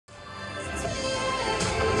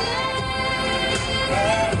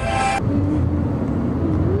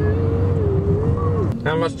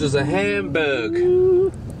much does a Hamburg?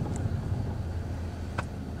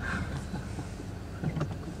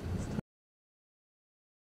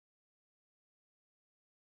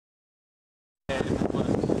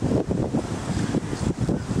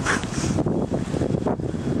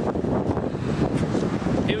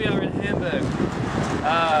 Here we are in Hamburg.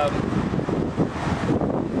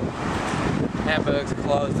 Hamburg's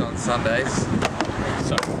closed on Sundays,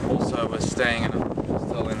 so also we're staying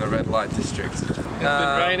still in the red light district. It's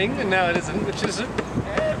been raining and now it isn't, which is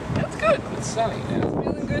it's good. It's sunny now. It's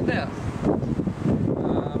feeling good now.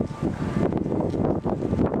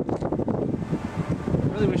 I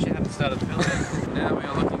really wish you hadn't started filming. Now we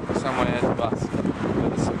are looking for somewhere to bus where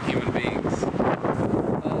there's some human beings.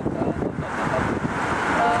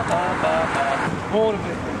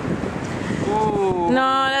 Ooh.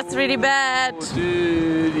 No, that's really bad. Oh,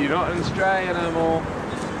 dude, you're not in Australia no more.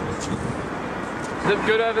 Is it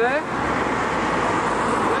good over there?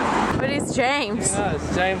 But it's James. Yeah,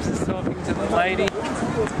 James is talking to the lady.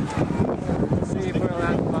 Let's see if we're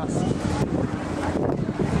allowed to bus.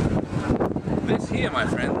 This here, my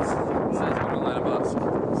friends, says we're not allowed to bus.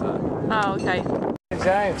 So. Oh, okay.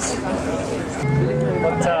 James,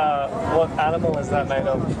 what animal is that made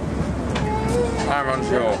of? I'm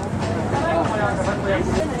unsure.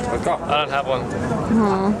 Let's go. I don't have one.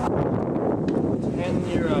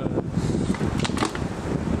 €10.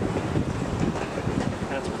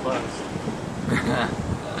 That's close.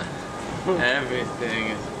 Everything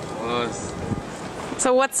is close.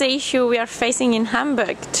 So what's the issue we are facing in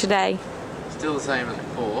Hamburg today? Still the same as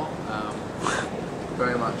before.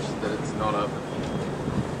 Very much that it's not open.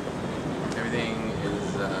 Everything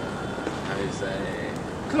is, how do you say?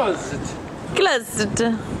 Closed. Closed.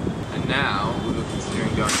 And now we were considering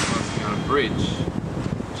crossing on a bridge,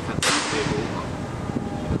 which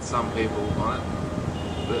had some people on it,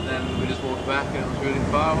 but then we just walked back and it was really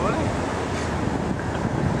far away.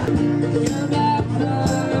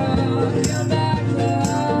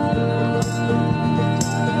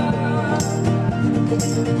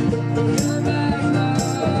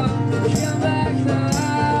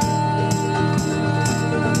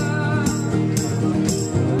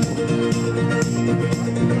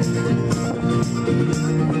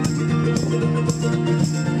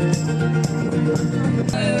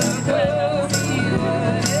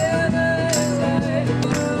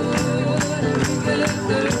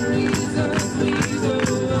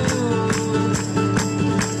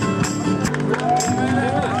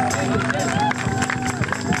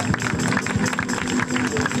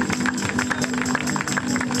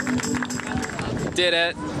 Did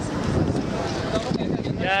it!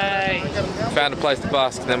 Yay! Found a place to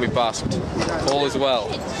busk, then we busked. All is well.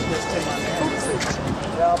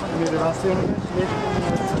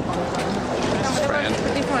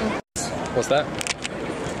 What's that?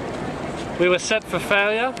 We were set for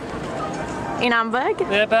failure. In Hamburg?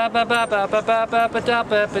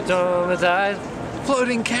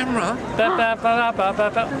 Floating camera?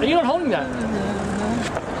 Are you not holding that?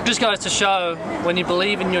 Just goes to show, when you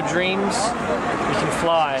believe in your dreams, you can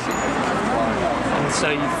fly. And so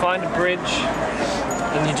you find a bridge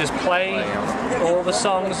and you just play all the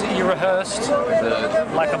songs that you rehearsed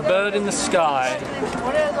like a bird in the sky.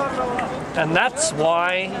 And that's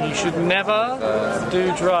why you should never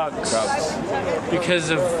do drugs, because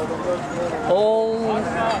of all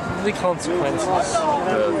the consequences.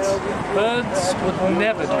 Birds would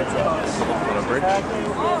never do drugs. On a bridge?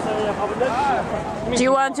 Do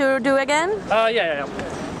you want to do again? Yeah.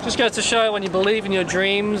 Just goes to show, when you believe in your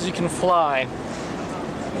dreams, you can fly.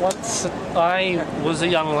 Once I was a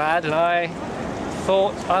young lad and I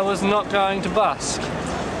thought I was not going to busk.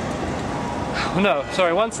 No,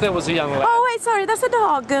 sorry, once there was a young lad. Oh wait, sorry, that's a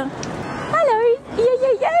dog. Hello.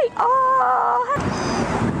 Yay. Oh.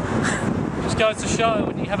 Just goes to show,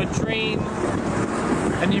 when you have a dream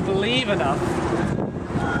and you believe enough,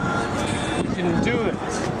 you can do it.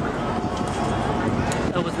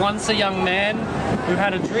 There was once a young man who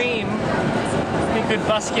had a dream he could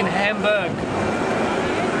busk in Hamburg.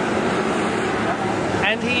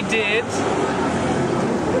 And he did.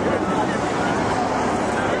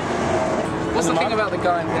 What's the thing about the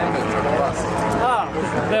guy in Hamburg trying to busk?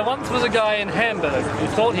 There once was a guy in Hamburg who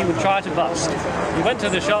thought he would try to busk. He went to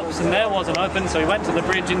the shops and there wasn't open, so he went to the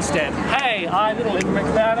bridge instead. Hey, I little limerick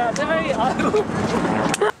about our day.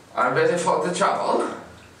 I'm ready for the travel.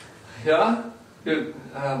 Yeah? Good.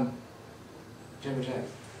 Jim and James.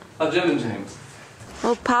 Oh, Jim and James.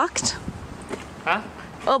 All packed? Huh?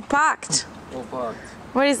 All packed. All parked.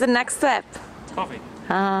 What is the next step? Coffee.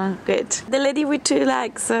 Ah, good. The lady with 2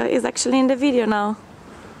 legs is actually in the video now.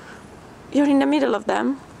 You're in the middle of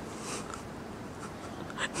them.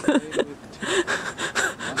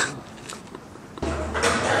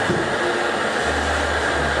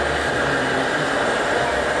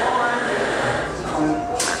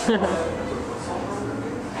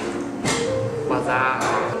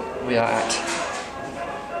 We are at,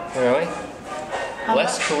 where are we?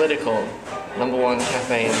 Less Political, #1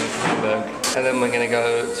 cafe in Hamburg. And then we're going to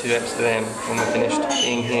go to Amsterdam when we're finished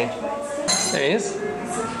being here. There he is.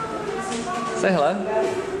 Say hello.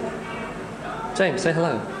 James, say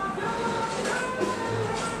hello.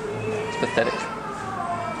 It's pathetic.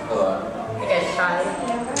 Hello.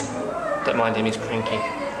 Don't mind him, he's cranky.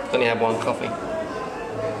 Only had one coffee.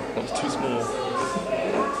 That was too small.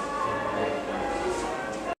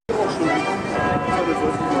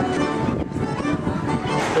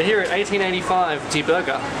 We're here at 1885 Die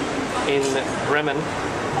Burger in Bremen,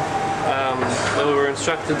 where we were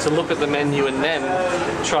instructed to look at the menu and then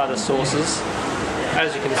try the sauces.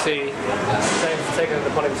 As you can see, James has taken it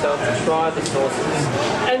upon himself to try the sauces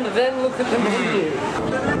and then look at the menu.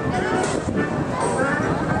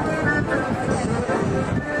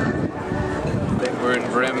 I think we're in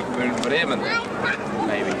Bremen.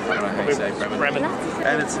 Maybe. I don't know how you say Bremen.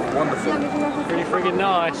 And it's wonderful. Pretty friggin'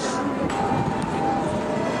 nice.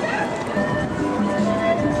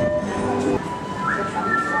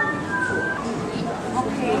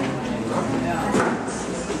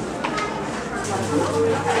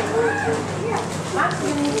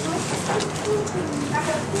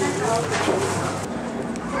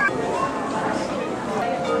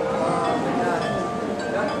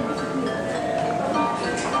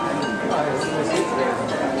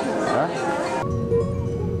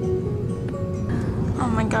 Oh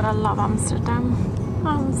my god, I love Amsterdam.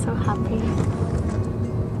 I'm so happy.